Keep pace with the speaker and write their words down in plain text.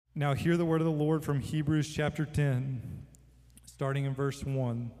Now hear the word of the Lord from Hebrews chapter 10, starting in verse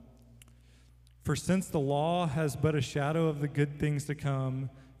 1. For since the law has but a shadow of the good things to come,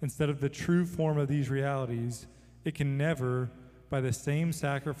 instead of the true form of these realities, it can never, by the same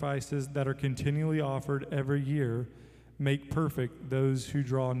sacrifices that are continually offered every year, make perfect those who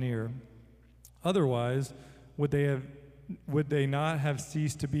draw near. Otherwise, would they not have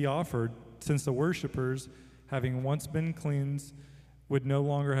ceased to be offered, since the worshipers, having once been cleansed, would no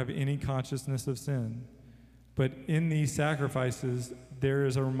longer have any consciousness of sin? But in these sacrifices there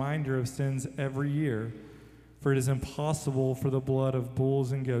is a reminder of sins every year, for it is impossible for the blood of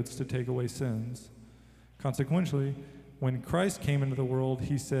bulls and goats to take away sins. Consequently, when Christ came into the world,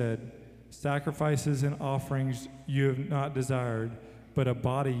 he said, "Sacrifices and offerings you have not desired, but a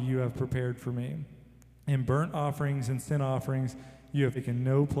body you have prepared for me. In burnt offerings and sin offerings you have taken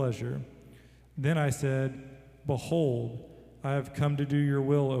no pleasure." Then I said, "Behold, I have come to do your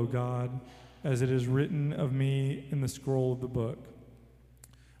will, O God, as it is written of me in the scroll of the book."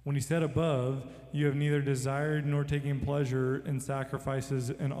 When he said above, "You have neither desired nor taken pleasure in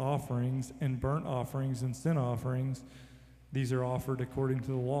sacrifices and offerings, and burnt offerings and sin offerings, these are offered according to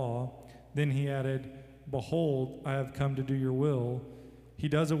the law," then he added, "Behold, I have come to do your will." He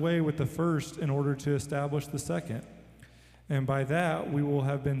does away with the first in order to establish the second. And by that we will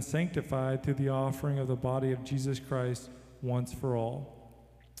have been sanctified through the offering of the body of Jesus Christ once for all.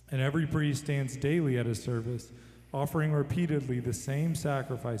 And every priest stands daily at his service, offering repeatedly the same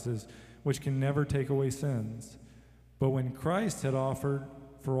sacrifices, which can never take away sins. But when Christ had offered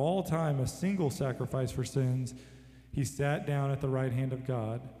for all time a single sacrifice for sins, he sat down at the right hand of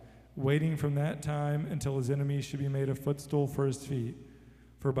God, waiting from that time until his enemies should be made a footstool for his feet.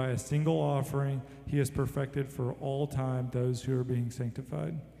 For by a single offering he has perfected for all time those who are being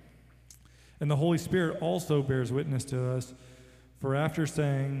sanctified. And the Holy Spirit also bears witness to us, for after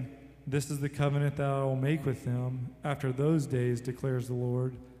saying, "This is the covenant that I will make with them after those days, declares the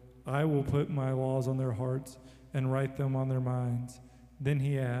Lord, I will put my laws on their hearts and write them on their minds." Then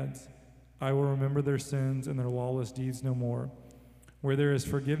he adds, "I will remember their sins and their lawless deeds no more. Where there is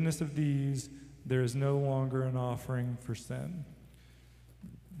forgiveness of these, there is no longer an offering for sin."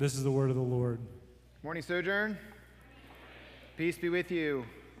 This is the word of the Lord. Morning, Sojourn. Peace be with you.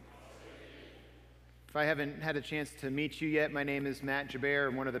 If I haven't had a chance to meet you yet, my name is Matt Gibert.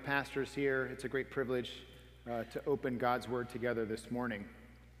 I'm one of the pastors here. It's a great privilege to open God's Word together this morning.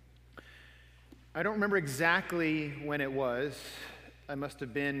 I don't remember exactly when it was. I must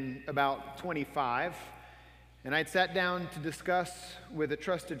have been about 25, and I'd sat down to discuss with a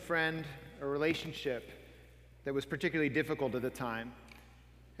trusted friend a relationship that was particularly difficult at the time.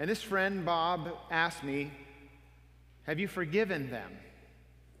 And this friend, Bob, asked me, "Have you forgiven them?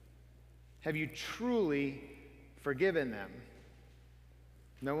 Have you truly forgiven them?"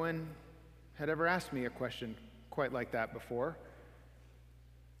 No one had ever asked me a question quite like that before.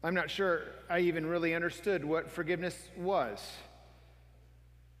 I'm not sure I even really understood what forgiveness was.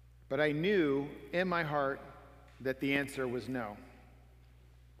 But I knew in my heart that the answer was no.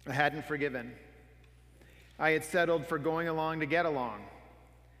 I hadn't forgiven. I had settled for going along to get along.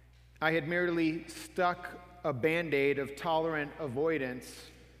 I had merely stuck a Band-Aid of tolerant avoidance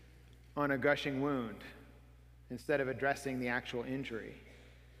on a gushing wound instead of addressing the actual injury.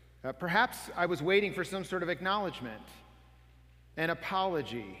 Perhaps I was waiting for some sort of acknowledgement, an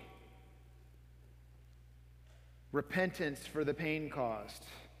apology, repentance for the pain caused.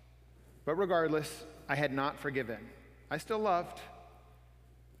 But regardless, I had not forgiven. I still loved,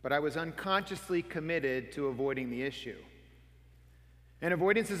 but I was unconsciously committed to avoiding the issue. And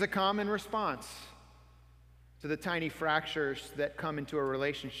avoidance is a common response to the tiny fractures that come into a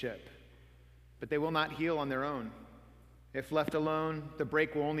relationship, but they will not heal on their own. If left alone, the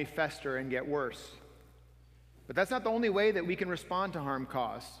break will only fester and get worse. But that's not the only way that we can respond to harm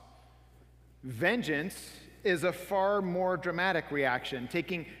caused. Vengeance is a far more dramatic reaction,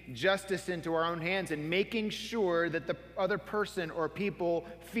 taking justice into our own hands and making sure that the other person or people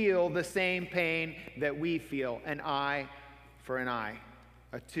feel the same pain that we feel. An eye for an eye,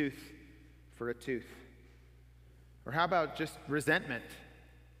 a tooth for a tooth. Or how about just resentment?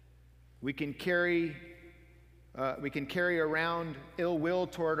 We can carry around ill will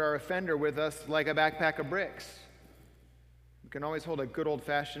toward our offender with us like a backpack of bricks. We can always hold a good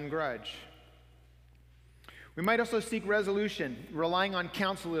old-fashioned grudge. We might also seek resolution, relying on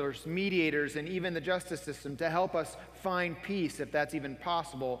counselors, mediators, and even the justice system to help us find peace, if that's even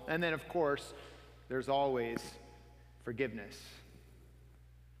possible. And then, of course, there's always forgiveness.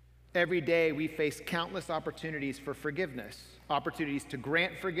 Every day we face countless opportunities for forgiveness, opportunities to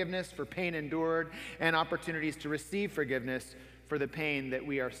grant forgiveness for pain endured, and opportunities to receive forgiveness for the pain that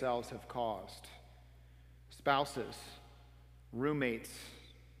we ourselves have caused. Spouses, roommates,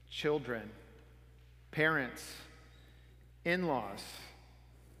 children, parents, in-laws,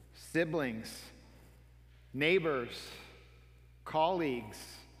 siblings, neighbors, colleagues,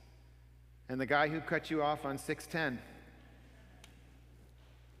 and the guy who cut you off on 610.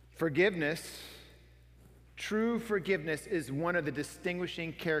 Forgiveness, true forgiveness, is one of the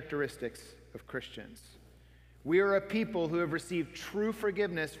distinguishing characteristics of Christians. We are a people who have received true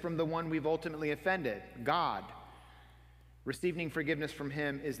forgiveness from the one we've ultimately offended, God. Receiving forgiveness from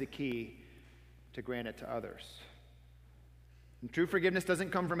him is the key to grant it to others. And true forgiveness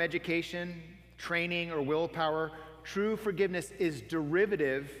doesn't come from education, training, or willpower. True forgiveness is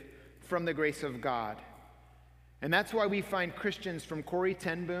derivative from the grace of God. And that's why we find Christians from Corrie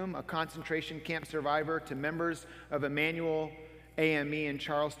ten Boom, a concentration camp survivor, to members of Emmanuel AME in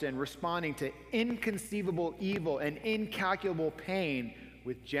Charleston, responding to inconceivable evil and incalculable pain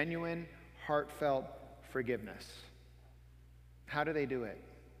with genuine, heartfelt forgiveness. How do they do it?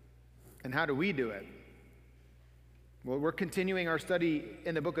 And how do we do it? Well, we're continuing our study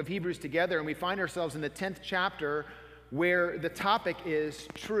in the book of Hebrews together, and we find ourselves in the 10th chapter where the topic is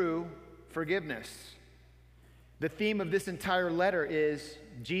true forgiveness. The theme of this entire letter is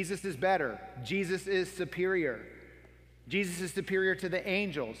Jesus is better. Jesus is superior. Jesus is superior to the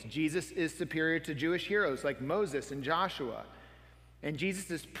angels. Jesus is superior to Jewish heroes like Moses and Joshua. And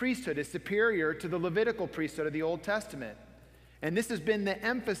Jesus' priesthood is superior to the Levitical priesthood of the Old Testament. And this has been the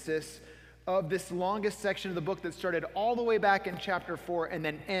emphasis of this longest section of the book that started all the way back in chapter 4 and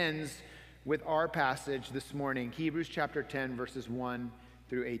then ends with our passage this morning, Hebrews chapter 10, verses 1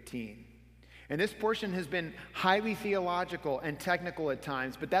 through 18. And this portion has been highly theological and technical at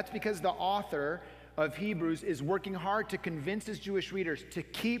times, but that's because the author of Hebrews is working hard to convince his Jewish readers to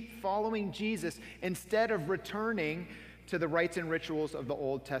keep following Jesus instead of returning to the rites and rituals of the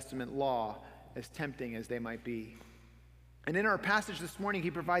Old Testament law, as tempting as they might be. And in our passage this morning,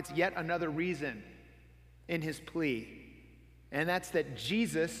 he provides yet another reason in his plea, and that's that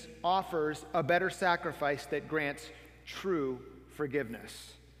Jesus offers a better sacrifice that grants true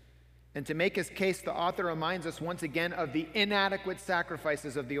forgiveness. And to make his case, the author reminds us once again of the inadequate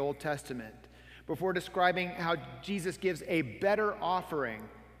sacrifices of the Old Testament before describing how Jesus gives a better offering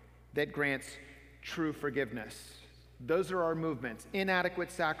that grants true forgiveness. Those are our movements: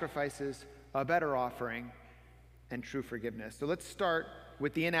 inadequate sacrifices, a better offering, and true forgiveness. So let's start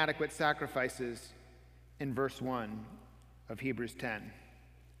with the inadequate sacrifices in verse 1 of Hebrews 10.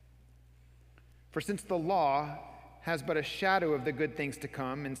 For since the law has but a shadow of the good things to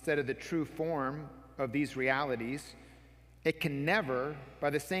come instead of the true form of these realities, it can never, by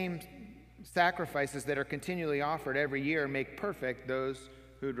the same sacrifices that are continually offered every year, make perfect those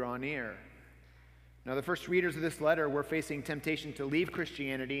who draw near. Now, the first readers of this letter were facing temptation to leave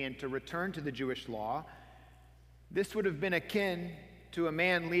Christianity and to return to the Jewish law. This would have been akin to a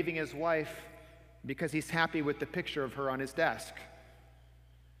man leaving his wife because he's happy with the picture of her on his desk.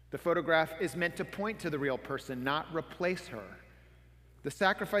 The photograph is meant to point to the real person, not replace her. The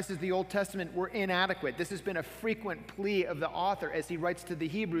sacrifices of the Old Testament were inadequate. This has been a frequent plea of the author as he writes to the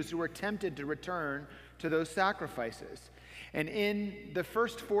Hebrews who are tempted to return to those sacrifices. And in the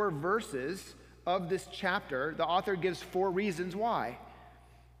first 4 verses of this chapter, the author gives 4 reasons why.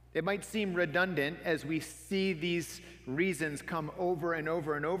 It might seem redundant as we see these reasons come over and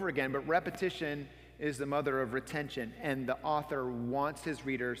over and over again, but repetition is the mother of retention, and the author wants his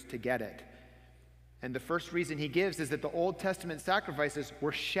readers to get it. And the first reason he gives is that the Old Testament sacrifices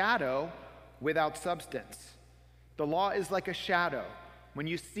were shadow without substance. The law is like a shadow. When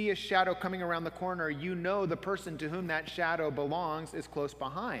you see a shadow coming around the corner, you know the person to whom that shadow belongs is close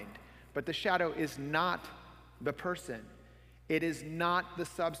behind. But the shadow is not the person. It is not the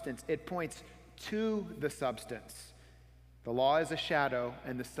substance. It points to the substance. The law is a shadow,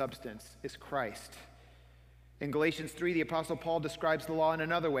 and the substance is Christ. In Galatians 3, the Apostle Paul describes the law in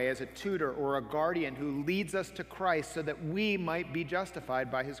another way, as a tutor or a guardian who leads us to Christ so that we might be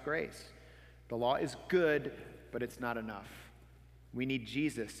justified by his grace. The law is good, but it's not enough. We need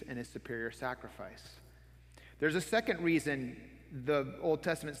Jesus and his superior sacrifice. There's a second reason the Old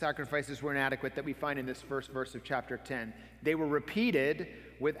Testament sacrifices were inadequate that we find in this first verse of chapter 10. They were repeated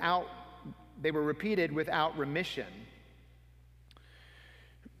without remission.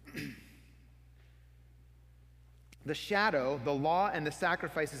 The shadow, the law, and the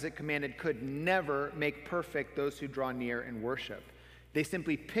sacrifices it commanded could never make perfect those who draw near and worship. They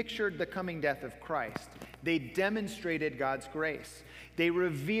simply pictured the coming death of Christ. They demonstrated God's grace. They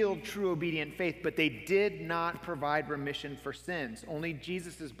revealed true obedient faith, but they did not provide remission for sins. Only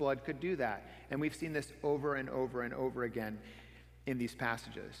Jesus' blood could do that. And we've seen this over and over and over again. in these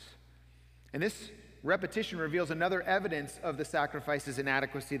passages. And this repetition reveals another evidence of the sacrifice's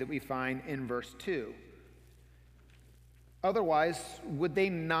inadequacy that we find in verse 2. Otherwise, would they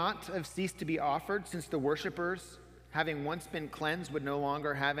not have ceased to be offered, since the worshipers, having once been cleansed, would no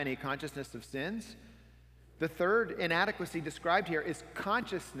longer have any consciousness of sins? The third inadequacy described here is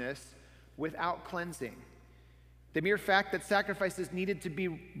consciousness without cleansing. The mere fact that sacrifices needed to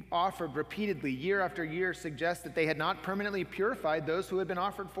be offered repeatedly, year after year, suggests that they had not permanently purified those who had been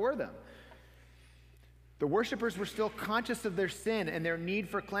offered for them. The worshipers were still conscious of their sin and their need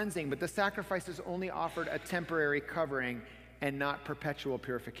for cleansing, but the sacrifices only offered a temporary covering and not perpetual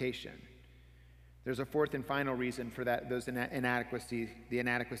purification. There's a fourth and final reason for that, the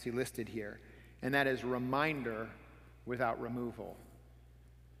inadequacy listed here, and that is reminder without removal.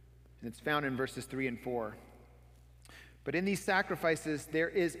 And it's found in verses 3 and 4. But in these sacrifices, there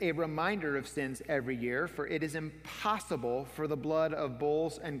is a reminder of sins every year, for it is impossible for the blood of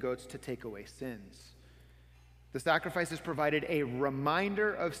bulls and goats to take away sins. The sacrifices provided a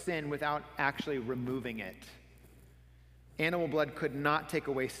reminder of sin without actually removing it. Animal blood could not take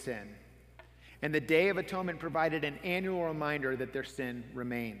away sin. And the Day of Atonement provided an annual reminder that their sin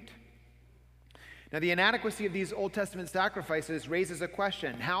remained. Now, the inadequacy of these Old Testament sacrifices raises a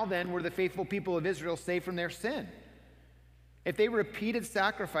question. How then were the faithful people of Israel saved from their sin? If they repeated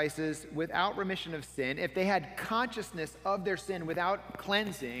sacrifices without remission of sin, if they had consciousness of their sin without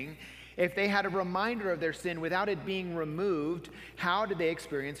cleansing, if they had a reminder of their sin without it being removed, how did they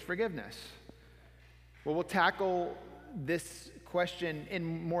experience forgiveness? Well, we'll tackle this question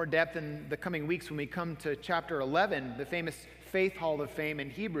in more depth in the coming weeks when we come to chapter 11, the famous Faith Hall of Fame in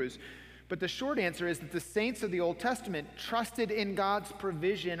Hebrews. But the short answer is that the saints of the Old Testament trusted in God's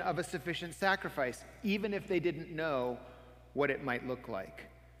provision of a sufficient sacrifice, even if they didn't know what it might look like.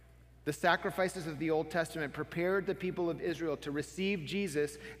 The sacrifices of the Old Testament prepared the people of Israel to receive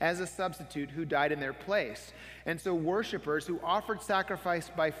Jesus as a substitute who died in their place. And so worshipers who offered sacrifice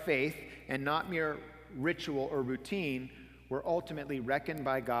by faith and not mere ritual or routine were ultimately reckoned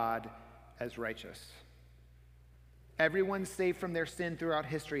by God as righteous. Everyone saved from their sin throughout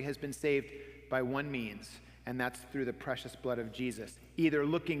history has been saved by one means, and that's through the precious blood of Jesus, either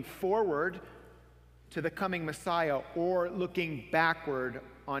looking forward to the coming Messiah or looking backward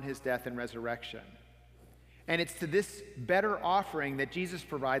on his death and resurrection. And it's to this better offering that Jesus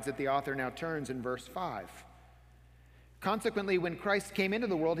provides that the author now turns in verse 5. Consequently, when Christ came into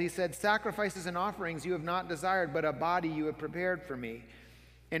the world, he said, "Sacrifices and offerings you have not desired, but a body you have prepared for me.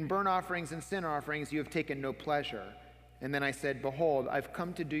 In burnt offerings and sin offerings you have taken no pleasure." And then I said, "Behold, I've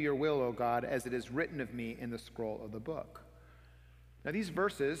come to do your will, O God, as it is written of me in the scroll of the book." Now, these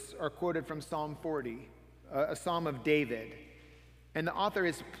verses are quoted from Psalm 40, a psalm of David. And the author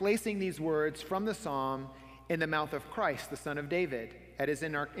is placing these words from the psalm in the mouth of Christ, the Son of David, at his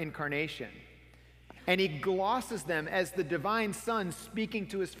incarnation. And he glosses them as the divine Son speaking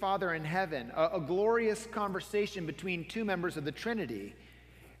to his Father in heaven, a glorious conversation between two members of the Trinity.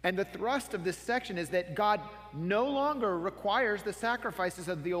 And the thrust of this section is that God no longer requires the sacrifices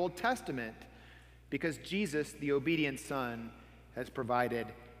of the Old Testament because Jesus, the obedient Son, has provided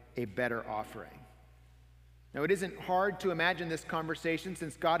a better offering. Now, it isn't hard to imagine this conversation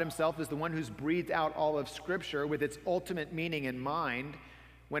since God himself is the one who's breathed out all of Scripture with its ultimate meaning in mind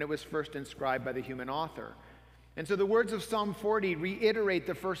when it was first inscribed by the human author. And so the words of Psalm 40 reiterate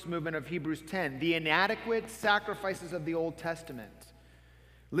the first movement of Hebrews 10, the inadequate sacrifices of the Old Testament.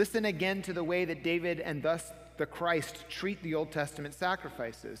 Listen again to the way that David and thus the Christ treat the Old Testament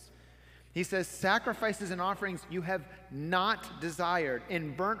sacrifices. He says, "Sacrifices and offerings you have not desired.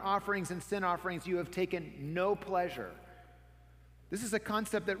 In burnt offerings and sin offerings you have taken no pleasure." This is a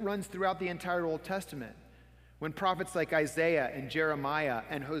concept that runs throughout the entire Old Testament. When prophets like Isaiah and Jeremiah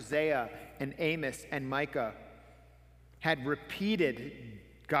and Hosea and Amos and Micah had repeated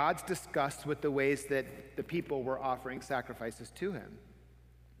God's disgust with the ways that the people were offering sacrifices to him.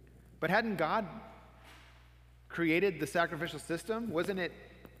 But hadn't God created the sacrificial system? Wasn't it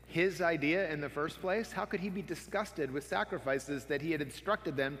his idea in the first place? How could he be disgusted with sacrifices that he had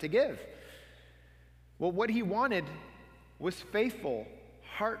instructed them to give? Well, what he wanted was faithful,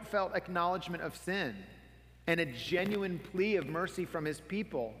 heartfelt acknowledgement of sin and a genuine plea of mercy from his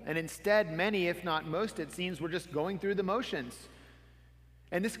people. And instead, many, if not most, it seems, were just going through the motions.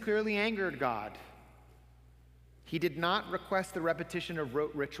 And this clearly angered God. He did not request the repetition of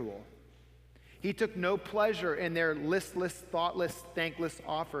rote ritual. He took no pleasure in their listless, thoughtless, thankless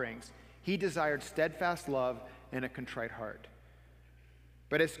offerings. He desired steadfast love and a contrite heart.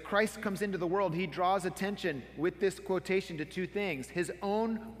 But as Christ comes into the world, he draws attention with this quotation to two things: his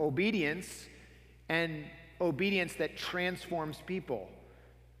own obedience and obedience that transforms people.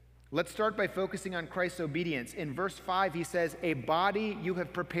 Let's start by focusing on Christ's obedience. In verse 5, he says, "A body you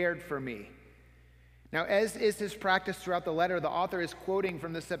have prepared for me." Now, as is his practice throughout the letter, the author is quoting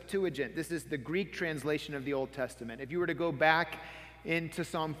from the Septuagint. This is the Greek translation of the Old Testament. If you were to go back into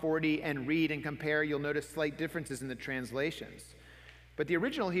Psalm 40 and read and compare, you'll notice slight differences in the translations. But the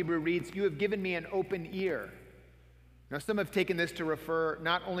original Hebrew reads, "You have given me an open ear." Now, some have taken this to refer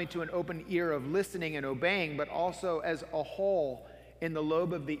not only to an open ear of listening and obeying, but also as a hole in the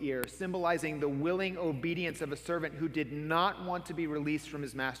lobe of the ear, symbolizing the willing obedience of a servant who did not want to be released from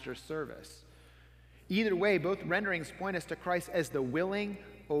his master's service. Either way, both renderings point us to Christ as the willing,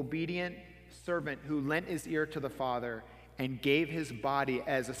 obedient servant who lent his ear to the Father and gave his body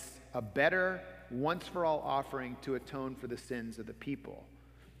as a better, once-for-all offering to atone for the sins of the people.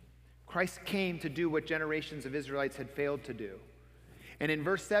 Christ came to do what generations of Israelites had failed to do. And in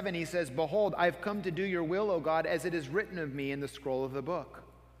verse 7, he says, "Behold, I've come to do your will, O God, as it is written of me in the scroll of the book."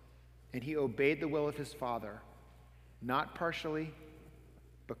 And he obeyed the will of his Father, not partially,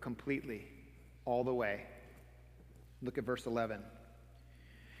 but completely, all the way. Look at verse 11.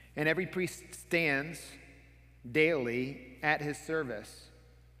 "And every priest stands daily at his service,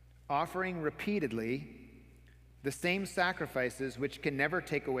 offering repeatedly the same sacrifices which can never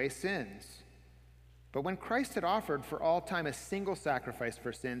take away sins. But when Christ had offered for all time a single sacrifice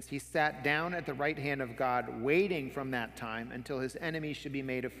for sins, he sat down at the right hand of God, waiting from that time until his enemies should be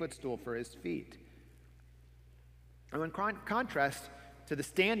made a footstool for his feet." And in contrast to the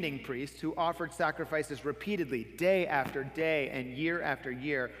standing priests who offered sacrifices repeatedly, day after day and year after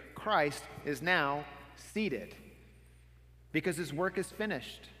year, Christ is now seated because his work is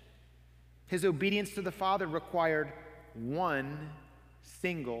finished. His obedience to the Father required one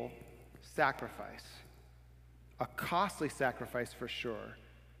single sacrifice, a costly sacrifice for sure,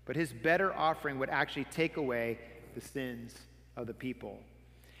 but his better offering would actually take away the sins of the people.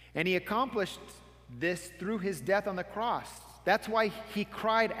 And he accomplished this through his death on the cross. That's why he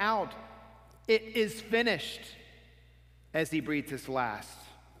cried out, "It is finished," as he breathed his last.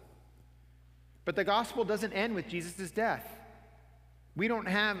 But the gospel doesn't end with Jesus' death. We don't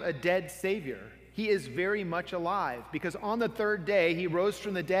have a dead Savior. He is very much alive because on the third day he rose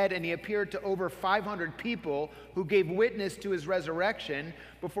from the dead and he appeared to over 500 people who gave witness to his resurrection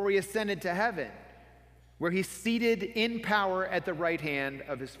before he ascended to heaven, where he's seated in power at the right hand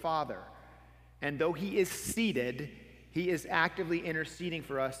of his Father. And though he is seated, he is actively interceding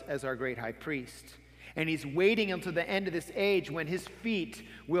for us as our great high priest. And he's waiting until the end of this age when his feet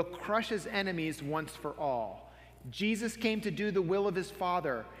will crush his enemies once for all. Jesus came to do the will of his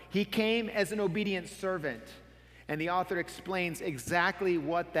Father. He came as an obedient servant. And the author explains exactly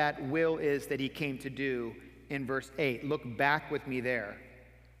what that will is that he came to do in verse 8. Look back with me there.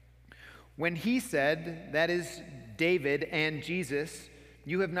 When he said, that is David and Jesus,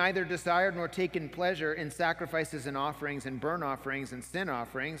 "You have neither desired nor taken pleasure in sacrifices and offerings and burnt offerings and sin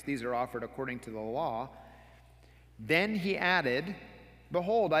offerings," these are offered according to the law. Then he added,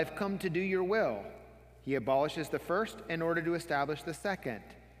 "Behold, I've come to do your will." He abolishes the first in order to establish the second.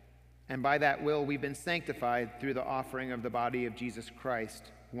 And by that will we've been sanctified through the offering of the body of Jesus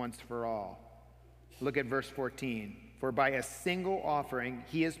Christ once for all. Look at verse 14. "For by a single offering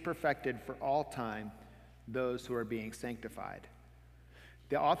he has perfected for all time those who are being sanctified."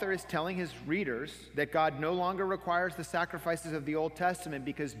 The author is telling his readers that God no longer requires the sacrifices of the Old Testament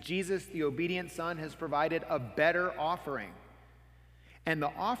because Jesus, the obedient Son, has provided a better offering. And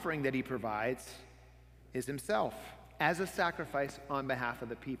the offering that he provides is himself as a sacrifice on behalf of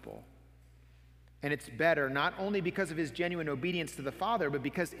the people. And it's better not only because of his genuine obedience to the Father, but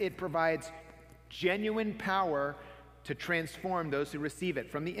because it provides genuine power to transform those who receive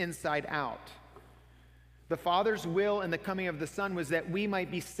it from the inside out. The Father's will in the coming of the Son was that we might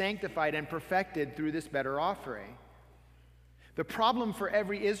be sanctified and perfected through this better offering. The problem for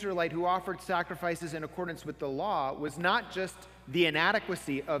every Israelite who offered sacrifices in accordance with the law was not just the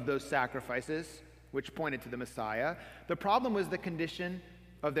inadequacy of those sacrifices, which pointed to the Messiah. The problem was the condition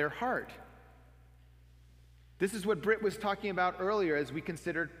of their heart. This is what Britt was talking about earlier as we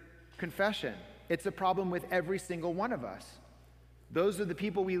considered confession. It's a problem with every single one of us. Those are the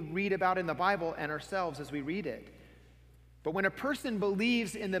people we read about in the Bible and ourselves as we read it. But when a person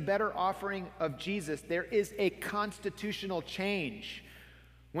believes in the better offering of Jesus, there is a constitutional change.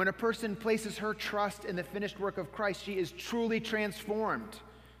 When a person places her trust in the finished work of Christ, she is truly transformed.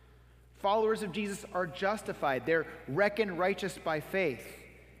 Followers of Jesus are justified. They're reckoned righteous by faith.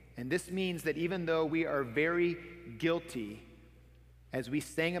 And this means that even though we are very guilty, as we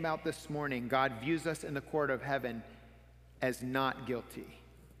sang about this morning, God views us in the court of heaven as not guilty.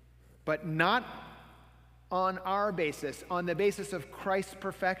 But not on our basis, on the basis of Christ's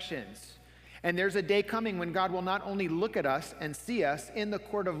perfections. And there's a day coming when God will not only look at us and see us in the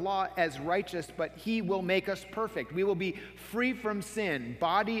court of law as righteous, but he will make us perfect. We will be free from sin,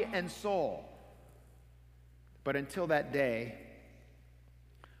 body and soul. But until that day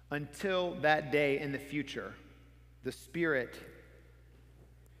in the future, the Spirit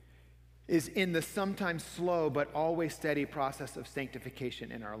is in the sometimes slow but always steady process of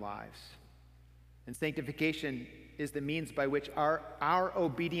sanctification in our lives. And sanctification is the means by which our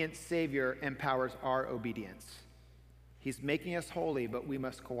obedient Savior empowers our obedience. He's making us holy, but we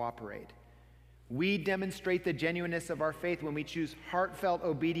must cooperate. We demonstrate the genuineness of our faith when we choose heartfelt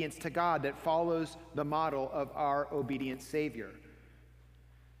obedience to God that follows the model of our obedient Savior.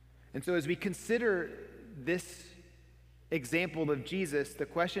 And so as we consider this example of Jesus, the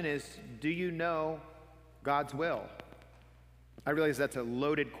question is, do you know God's will? I realize that's a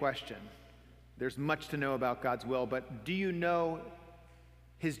loaded question. There's much to know about God's will, but do you know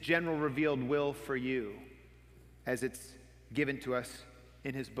his general revealed will for you as it's given to us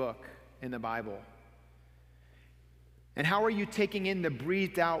in his book, in the Bible? And how are you taking in the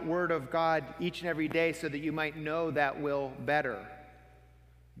breathed out word of God each and every day so that you might know that will better?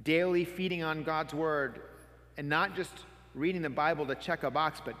 Daily feeding on God's word, and not just reading the Bible to check a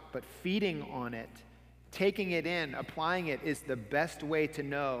box, but feeding on it, taking it in, applying it is the best way to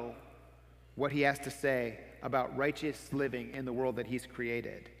know what he has to say about righteous living in the world that he's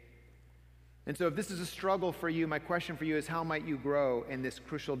created. And so if this is a struggle for you, my question for you is, how might you grow in this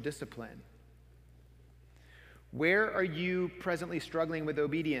crucial discipline? Where are you presently struggling with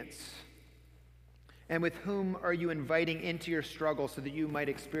obedience? And with whom are you inviting into your struggle so that you might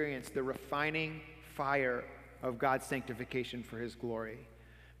experience the refining fire of God's sanctification for his glory?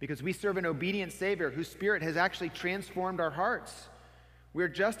 Because we serve an obedient Savior whose Spirit has actually transformed our hearts. We're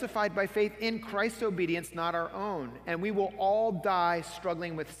justified by faith in Christ's obedience, not our own. And we will all die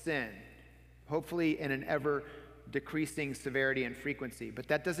struggling with sin, hopefully in an ever-decreasing severity and frequency. But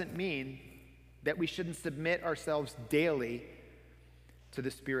that doesn't mean that we shouldn't submit ourselves daily to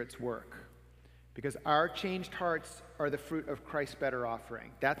the Spirit's work. Because our changed hearts are the fruit of Christ's better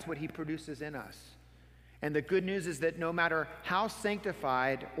offering. That's what he produces in us. And the good news is that no matter how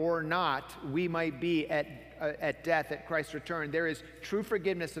sanctified or not we might be at death, at Christ's return, there is true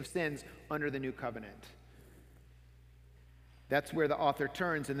forgiveness of sins under the new covenant. That's where the author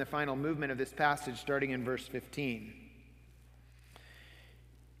turns in the final movement of this passage, starting in verse 15.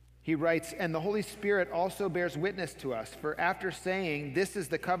 He writes, "And the Holy Spirit also bears witness to us, for after saying, 'This is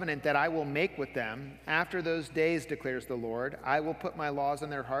the covenant that I will make with them,' after those days, declares the Lord, 'I will put my laws in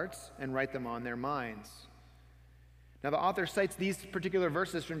their hearts and write them on their minds.'" Now the author cites these particular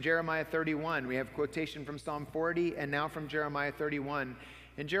verses from Jeremiah 31. We have quotation from Psalm 40 and now from Jeremiah 31.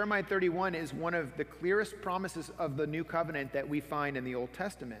 And Jeremiah 31 is one of the clearest promises of the new covenant that we find in the Old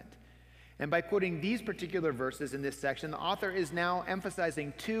Testament. And by quoting these particular verses in this section, the author is now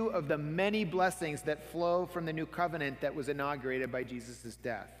emphasizing two of the many blessings that flow from the new covenant that was inaugurated by Jesus'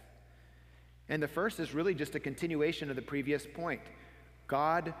 death. And the first is really just a continuation of the previous point.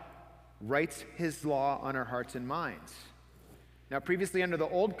 God writes his law on our hearts and minds. Now, previously under the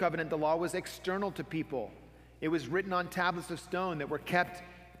Old Covenant, the law was external to people. It was written on tablets of stone that were kept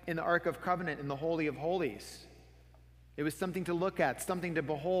in the Ark of Covenant in the Holy of Holies. It was something to look at, something to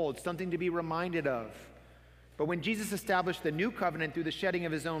behold, something to be reminded of. But when Jesus established the new covenant through the shedding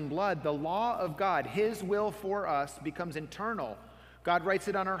of his own blood, the law of God, his will for us, becomes internal. God writes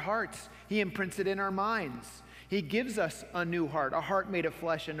it on our hearts. He imprints it in our minds. He gives us a new heart, a heart made of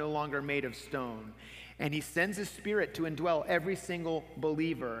flesh and no longer made of stone. And he sends his Spirit to indwell every single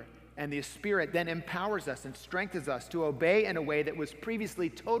believer. And the Spirit then empowers us and strengthens us to obey in a way that was previously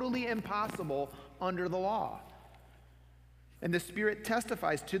totally impossible under the law. And the Spirit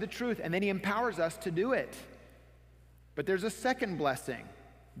testifies to the truth, and then he empowers us to do it. But there's a second blessing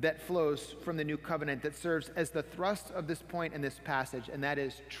that flows from the new covenant that serves as the thrust of this point in this passage, and that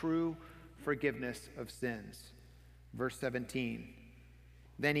is true forgiveness of sins. Verse 17.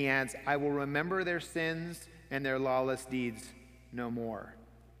 Then he adds, "I will remember their sins and their lawless deeds no more.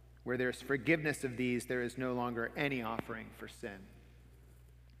 Where there's forgiveness of these, there is no longer any offering for sin."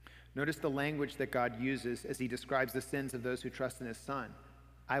 Notice the language that God uses as he describes the sins of those who trust in his Son.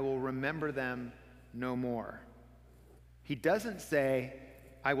 "I will remember them no more." He doesn't say,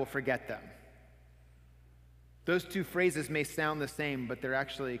 "I will forget them." Those two phrases may sound the same, but they're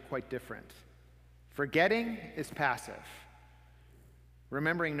actually quite different. Forgetting is passive.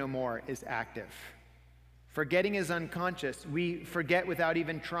 Remembering no more is active. Forgetting is unconscious. We forget without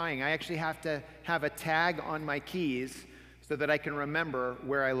even trying. I actually have to have a tag on my keys so that I can remember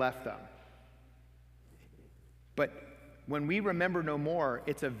where I left them. But when we remember no more,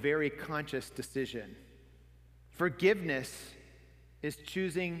 it's a very conscious decision. Forgiveness is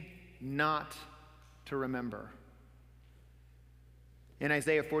choosing not to remember. In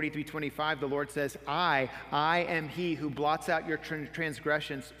Isaiah 43:25, the Lord says, I am he who blots out your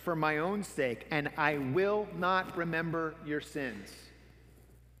transgressions for my own sake, and I will not remember your sins.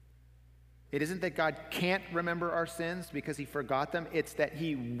 It isn't that God can't remember our sins because he forgot them. It's that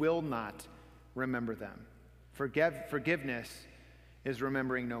he will not remember them. Forgiveness is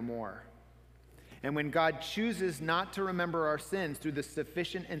remembering no more. And when God chooses not to remember our sins through the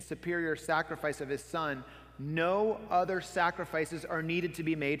sufficient and superior sacrifice of his Son, no other sacrifices are needed to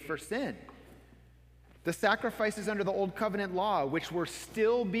be made for sin. The sacrifices under the Old Covenant law, which were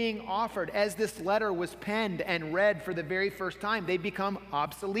still being offered as this letter was penned and read for the very first time, they become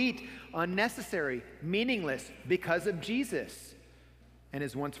obsolete, unnecessary, meaningless because of Jesus and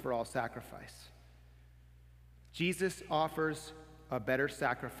his once-for-all sacrifice. Jesus offers a better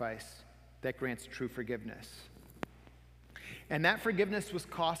sacrifice that grants true forgiveness. And that forgiveness was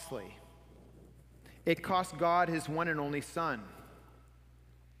costly. It cost God his one and only Son.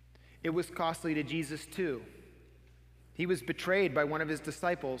 It was costly to Jesus too. He was betrayed by one of his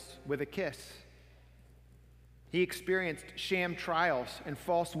disciples with a kiss. He experienced sham trials and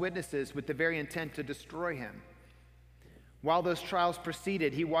false witnesses with the very intent to destroy him. While those trials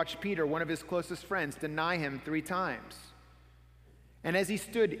proceeded, he watched Peter, one of his closest friends, deny him 3 times. And as he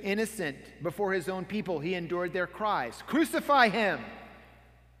stood innocent before his own people, he endured their cries, "Crucify him!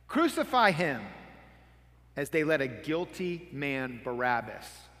 Crucify him!" as they let a guilty man, Barabbas,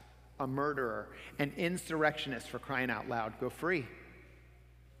 a murderer, an insurrectionist, for crying out loud, go free.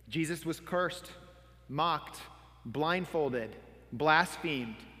 Jesus was cursed, mocked, blindfolded,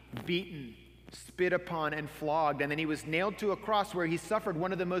 blasphemed, beaten, spit upon, and flogged, and then he was nailed to a cross where he suffered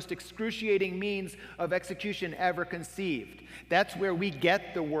one of the most excruciating means of execution ever conceived. That's where we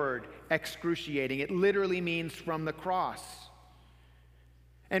get the word excruciating. It literally means from the cross.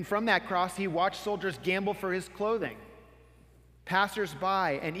 And from that cross, he watched soldiers gamble for his clothing.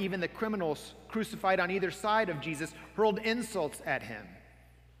 Passers-by and even the criminals crucified on either side of Jesus hurled insults at him.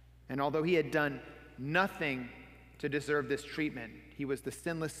 And although he had done nothing to deserve this treatment, he was the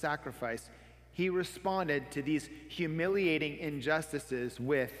sinless sacrifice. He responded to these humiliating injustices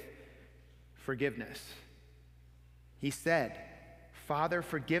with forgiveness. He said, "Father,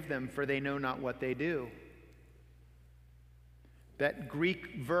 forgive them, for they know not what they do." That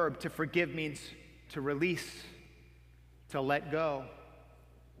Greek verb to forgive means to release, to let go.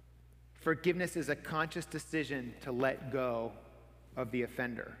 Forgiveness is a conscious decision to let go of the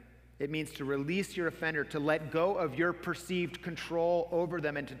offender. It means to release your offender, to let go of your perceived control over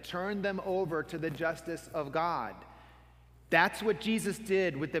them, and to turn them over to the justice of God. That's what Jesus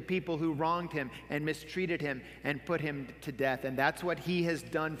did with the people who wronged him and mistreated him and put him to death. And that's what he has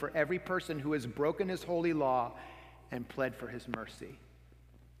done for every person who has broken his holy law and pled for his mercy.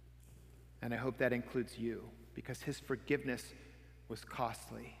 And I hope that includes you, because his forgiveness was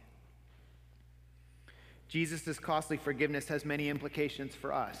costly. Jesus' costly forgiveness has many implications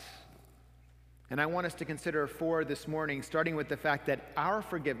for us. And I want us to consider 4 this morning, starting with the fact that our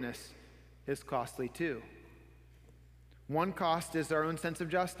forgiveness is costly too. One cost is our own sense of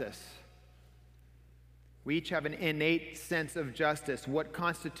justice. We each have an innate sense of justice, what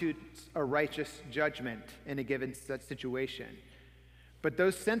constitutes a righteous judgment in a given situation. But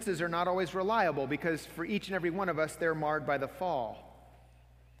those senses are not always reliable, because for each and every one of us, they're marred by the fall.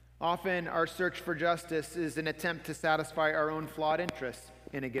 Often our search for justice is an attempt to satisfy our own flawed interests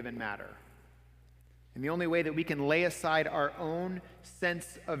in a given matter. And the only way that we can lay aside our own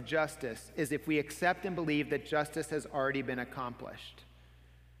sense of justice is if we accept and believe that justice has already been accomplished.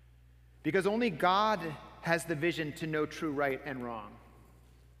 Because only God has the vision to know true right and wrong.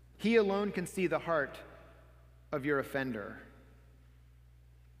 He alone can see the heart of your offender.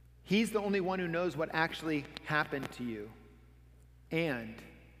 He's the only one who knows what actually happened to you. And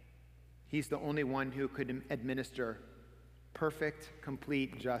he's the only one who could administer perfect,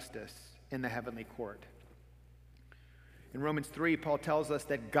 complete justice in the heavenly court. In Romans 3, Paul tells us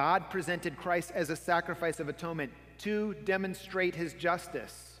that God presented Christ as a sacrifice of atonement to demonstrate his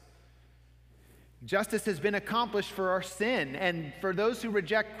justice. Justice has been accomplished for our sin, and for those who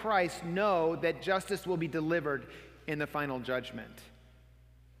reject Christ, know that justice will be delivered in the final judgment.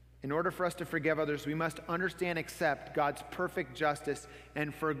 In order for us to forgive others, we must understand and accept God's perfect justice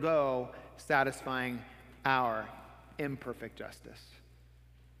and forgo satisfying our imperfect justice.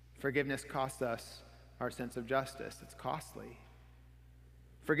 Forgiveness costs us our sense of justice. It's costly.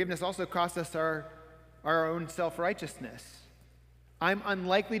 Forgiveness also costs us our own self-righteousness. I'm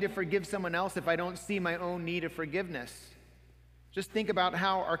unlikely to forgive someone else if I don't see my own need of forgiveness. Just think about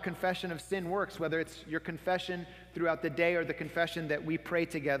how our confession of sin works, whether it's your confession throughout the day or the confession that we pray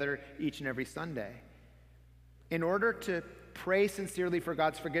together each and every Sunday. In order to pray sincerely for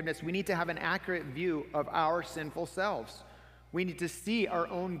God's forgiveness, we need to have an accurate view of our sinful selves. We need to see our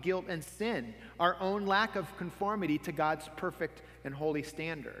own guilt and sin, our own lack of conformity to God's perfect and holy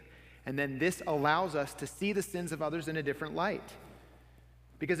standard. And then this allows us to see the sins of others in a different light.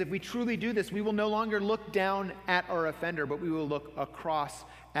 Because if we truly do this, we will no longer look down at our offender, but we will look across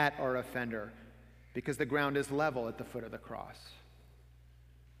at our offender, because the ground is level at the foot of the cross.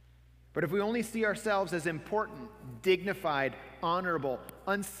 But if we only see ourselves as important, dignified, honorable,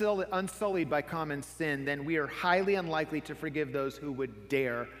 unsullied by common sin, then we are highly unlikely to forgive those who would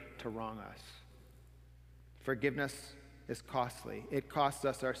dare to wrong us. Forgiveness is costly. It costs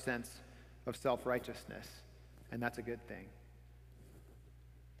us our sense of self-righteousness, and that's a good thing.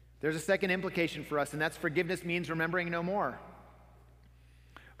 There's a second implication for us, and that's forgiveness means remembering no more.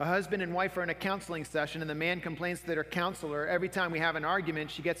 A husband and wife are in a counseling session, and the man complains to their counselor, every time we have an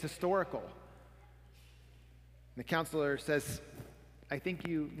argument, she gets historical. And the counselor says, I think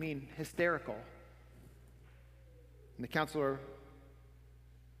you mean hysterical. And the counselor,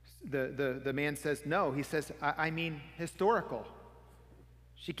 the man says, no. He says, I mean historical.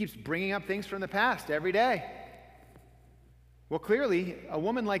 She keeps bringing up things from the past every day. Well, clearly, a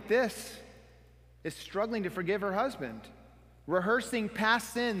woman like this is struggling to forgive her husband. Rehearsing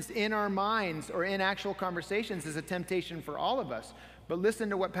past sins in our minds or in actual conversations is a temptation for all of us. But listen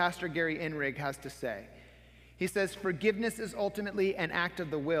to what Pastor Gary Inrig has to say. He says, forgiveness is ultimately an act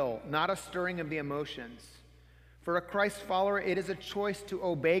of the will, not a stirring of the emotions. For a Christ follower, it is a choice to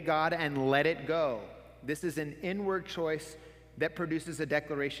obey God and let it go. This is an inward choice that produces a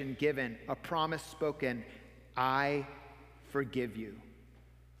declaration given, a promise spoken, I forgive you.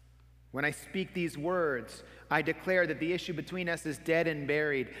 When I speak these words, I declare that the issue between us is dead and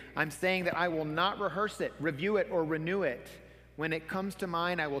buried. I'm saying that I will not rehearse it, review it, or renew it. When it comes to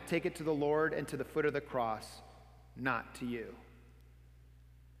mind, I will take it to the Lord and to the foot of the cross, not to you.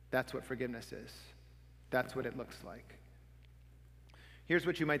 That's what forgiveness is. That's what it looks like. Here's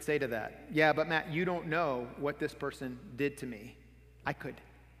what you might say to that. Yeah, but Matt, you don't know what this person did to me. I could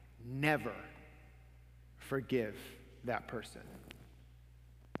never forgive that person.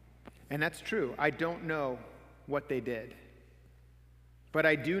 And that's true. I don't know what they did. But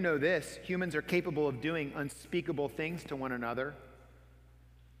I do know this. Humans are capable of doing unspeakable things to one another.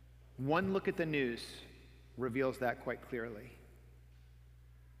 One look at the news reveals that quite clearly.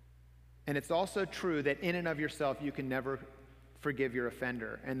 And it's also true that in and of yourself, you can never forgive your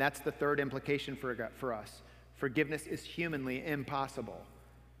offender. And that's the third implication for us. Forgiveness is humanly impossible.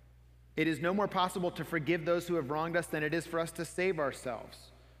 It is no more possible to forgive those who have wronged us than it is for us to save ourselves.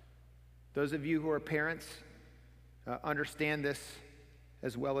 Those of you who are parents understand this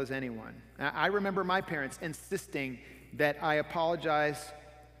as well as anyone. I remember my parents insisting that I apologize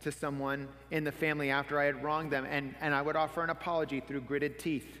to someone in the family after I had wronged them, and I would offer an apology through gritted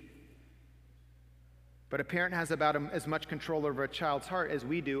teeth. But a parent has about as much control over a child's heart as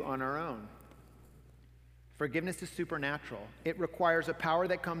we do on our own. Forgiveness is supernatural. It requires a power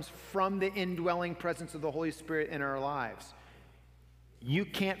that comes from the indwelling presence of the Holy Spirit in our lives. You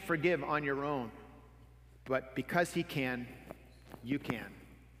can't forgive on your own, but because He can, you can.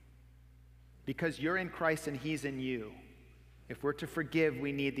 Because you're in Christ and He's in you. If we're to forgive,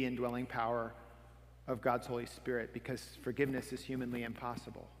 we need the indwelling power of God's Holy Spirit, because forgiveness is humanly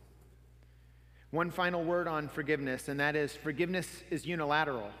impossible. One final word on forgiveness, and that is forgiveness is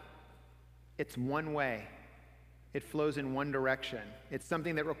unilateral. It's one way. It flows in one direction. It's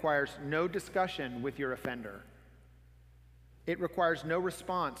something that requires no discussion with your offender. It requires no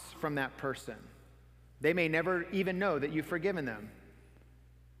response from that person. They may never even know that you've forgiven them.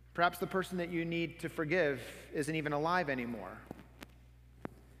 Perhaps the person that you need to forgive isn't even alive anymore.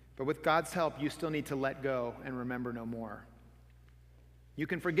 But with God's help, you still need to let go and remember no more. You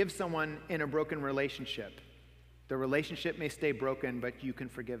can forgive someone in a broken relationship. The relationship may stay broken, but you can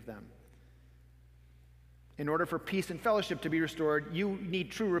forgive them. In order for peace and fellowship to be restored, you need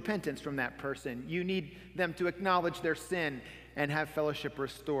true repentance from that person. You need them to acknowledge their sin and have fellowship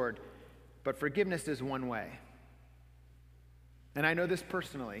restored. But forgiveness is one way. And I know this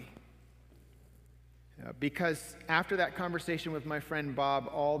personally, because after that conversation with my friend Bob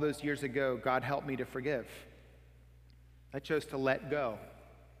all those years ago, God helped me to forgive. I chose to let go.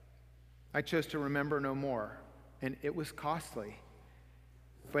 I chose to remember no more. And it was costly.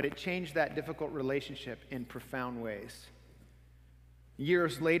 But it changed that difficult relationship in profound ways.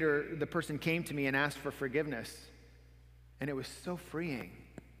 Years later, the person came to me and asked for forgiveness. And it was so freeing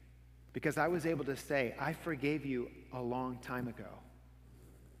because I was able to say, I forgave you a long time ago.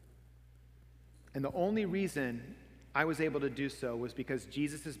 And the only reason I was able to do so was because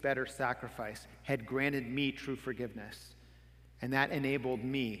Jesus' better sacrifice had granted me true forgiveness. And that enabled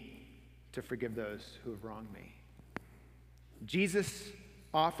me to forgive those who have wronged me. Jesus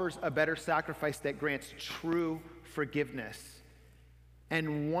offers a better sacrifice that grants true forgiveness.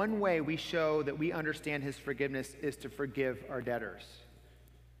 And one way we show that we understand his forgiveness is to forgive our debtors.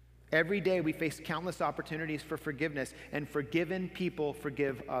 Every day we face countless opportunities for forgiveness, and forgiven people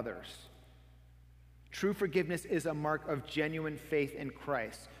forgive others. True forgiveness is a mark of genuine faith in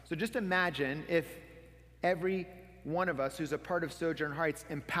Christ. So just imagine if every one of us who's a part of Sojourn Heights,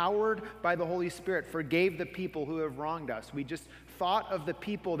 empowered by the Holy Spirit, forgave the people who have wronged us. We just thought of the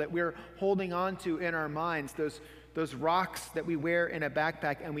people that we're holding on to in our minds, those rocks that we wear in a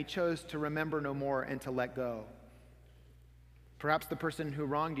backpack, and we chose to remember no more and to let go. Perhaps the person who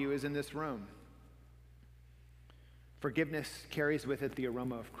wronged you is in this room. Forgiveness carries with it the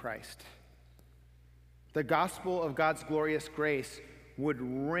aroma of Christ. The gospel of God's glorious grace would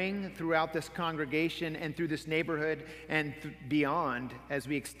ring throughout this congregation and through this neighborhood and beyond as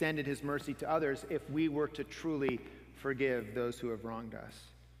we extended his mercy to others if we were to truly forgive those who have wronged us.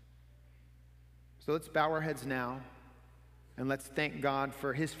 So let's bow our heads now and let's thank God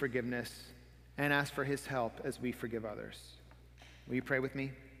for his forgiveness and ask for his help as we forgive others. Will you pray with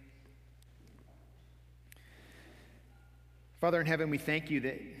me? Father in heaven, we thank you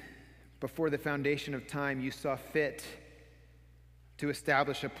that before the foundation of time, you saw fit to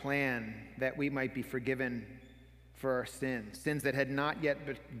establish a plan that we might be forgiven for our sins, sins that had not yet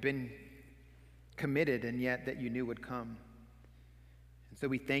been committed and yet that you knew would come. And so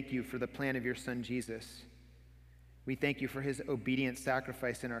we thank you for the plan of your Son, Jesus. We thank you for his obedient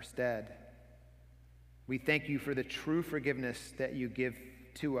sacrifice in our stead. We thank you for the true forgiveness that you give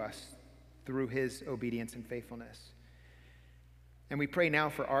to us through his obedience and faithfulness. And we pray now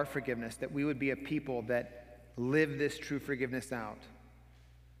for our forgiveness, that we would be a people that live this true forgiveness out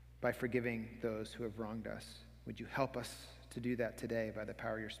by forgiving those who have wronged us. Would you help us to do that today by the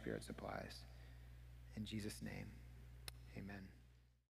power your Spirit supplies? In Jesus' name, amen.